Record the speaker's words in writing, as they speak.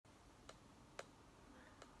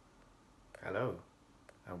Hello,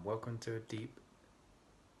 and welcome to a deep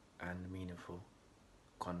and meaningful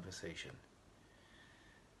conversation.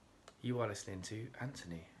 You are listening to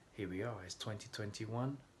Anthony. Here we are, it's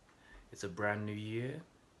 2021, it's a brand new year.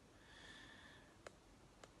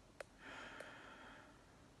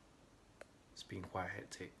 It's been quite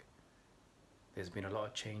hectic. There's been a lot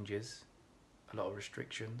of changes, a lot of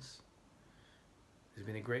restrictions. There's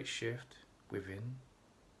been a great shift within,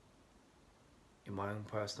 in my own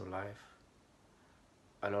personal life.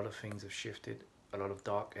 A lot of things have shifted, a lot of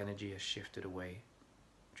dark energy has shifted away,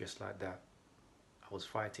 just like that. I was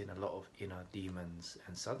fighting a lot of inner demons,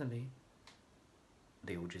 and suddenly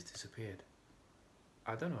they all just disappeared.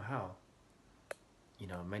 I don't know how.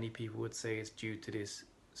 Many people would say it's due to this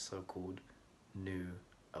so-called new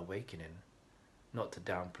awakening. Not to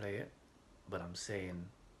downplay it, but I'm saying,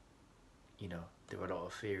 there are a lot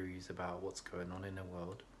of theories about what's going on in the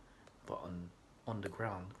world, but on the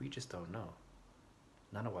ground, we just don't know.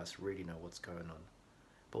 None of us really know what's going on.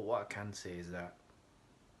 But what I can say is that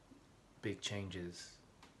big changes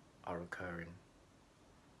are occurring,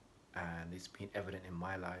 and it's been evident in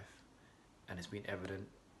my life, and it's been evident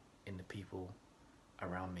in the people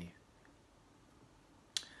around me.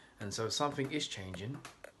 And so something is changing.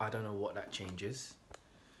 I don't know what that change is,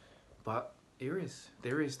 but there is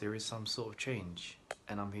some sort of change,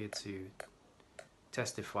 and I'm here to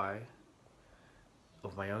testify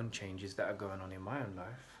of my own changes that are going on in my own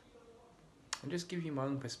life, and just give you my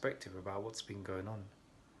own perspective about what's been going on.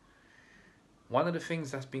 One of the things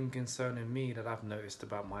that's been concerning me that I've noticed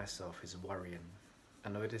about myself is worrying. I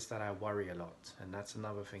noticed that I worry a lot, and that's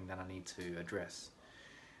another thing that I need to address.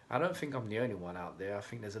 I don't think I'm the only one out there. I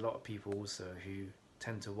think there's a lot of people also who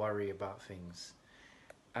tend to worry about things.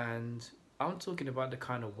 And I'm talking about the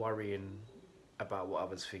kind of worrying about what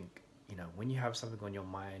others think. When you have something on your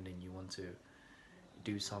mind and you want to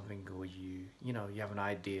do something, or you have an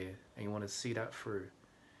idea and you want to see that through,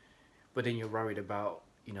 but then you're worried about,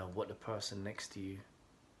 what the person next to you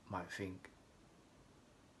might think.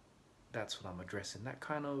 That's what I'm addressing. That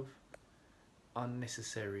kind of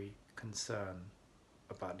unnecessary concern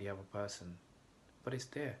about the other person. But it's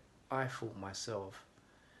there. I thought myself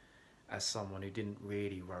as someone who didn't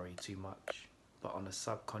really worry too much, but on a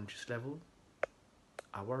subconscious level,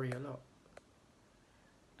 I worry a lot.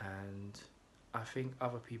 And I think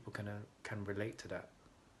other people can relate to that.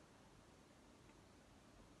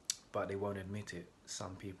 But they won't admit it.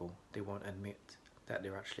 Some people, they won't admit that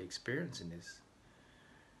they're actually experiencing this.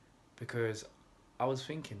 Because I was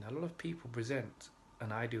thinking, a lot of people present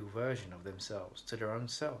an ideal version of themselves to their own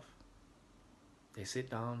self. They sit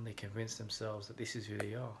down, they convince themselves that this is who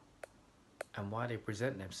they are. And why they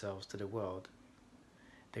present themselves to the world,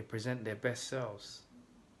 they present their best selves.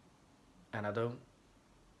 And I don't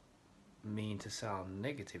mean to sound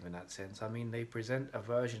negative in that sense. I mean they present a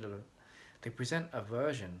version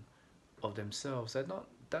of themselves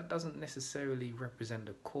that doesn't necessarily represent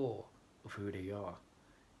the core of who they are.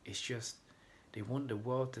 It's just they want the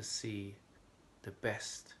world to see the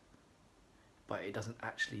best, but it doesn't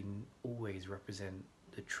actually always represent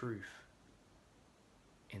the truth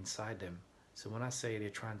inside them. So when I say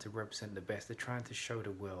they're trying to represent the best, they're trying to show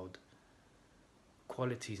the world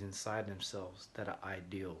qualities inside themselves that are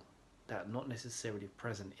ideal, that are not necessarily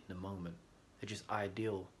present in the moment. They're just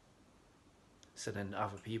ideal, so then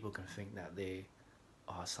other people can think that they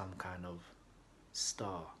are some kind of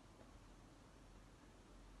star.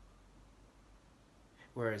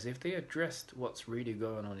 Whereas if they addressed what's really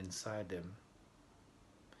going on inside them,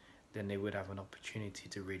 then they would have an opportunity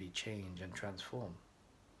to really change and transform.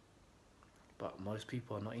 But most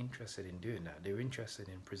people are not interested in doing that. They're interested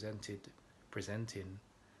in presenting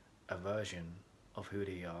a version of who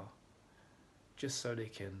they are, just so they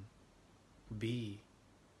can be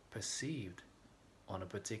perceived on a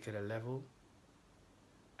particular level.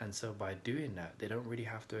 And so by doing that, they don't really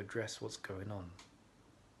have to address what's going on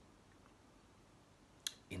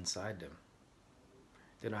inside them.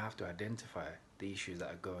 They don't have to identify the issues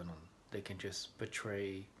that are going on. They can just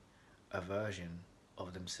portray a version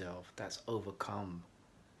of themselves that's overcome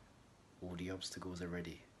all the obstacles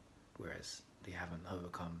already, whereas they haven't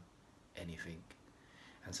overcome anything.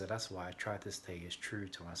 And so that's why I try to stay as true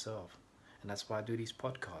to myself. And that's why I do these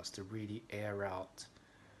podcasts, to really air out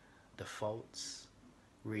the faults,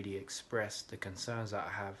 really express the concerns that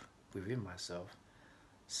I have within myself,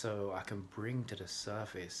 so I can bring to the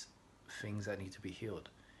surface things that need to be healed.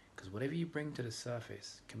 Because whatever you bring to the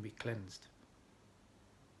surface can be cleansed.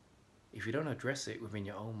 If you don't address it within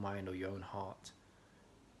your own mind or your own heart,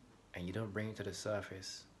 and you don't bring it to the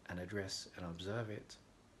surface and address and observe it,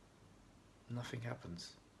 nothing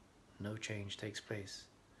happens. No change takes place.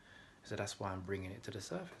 So that's why I'm bringing it to the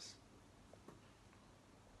surface.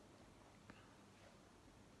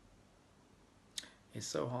 It's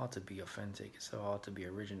so hard to be authentic, it's so hard to be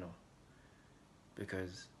original,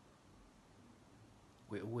 because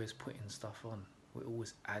we're always putting stuff on, we're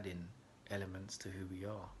always adding elements to who we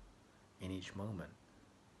are in each moment.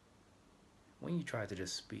 When you try to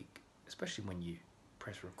just speak, especially when you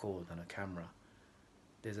press record on a camera,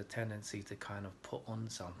 there's a tendency to kind of put on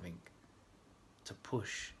something, to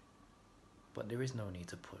push, but there is no need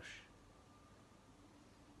to push.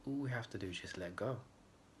 All we have to do is just let go,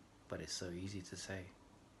 but it's so easy to say.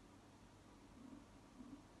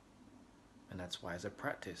 And that's why it's a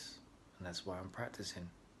practice, and that's why I'm practicing,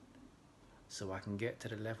 so I can get to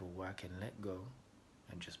the level where I can let go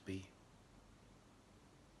and just be.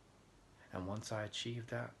 And once I achieve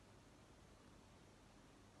that,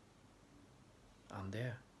 I'm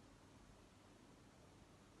there.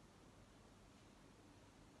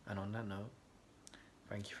 And on that note,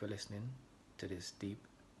 thank you for listening to this deep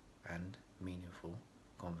and meaningful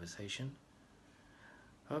conversation.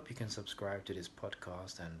 I hope you can subscribe to this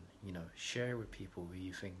podcast and, share with people who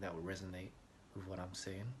you think that will resonate with what I'm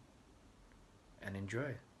saying. And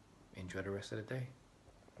enjoy the rest of the day.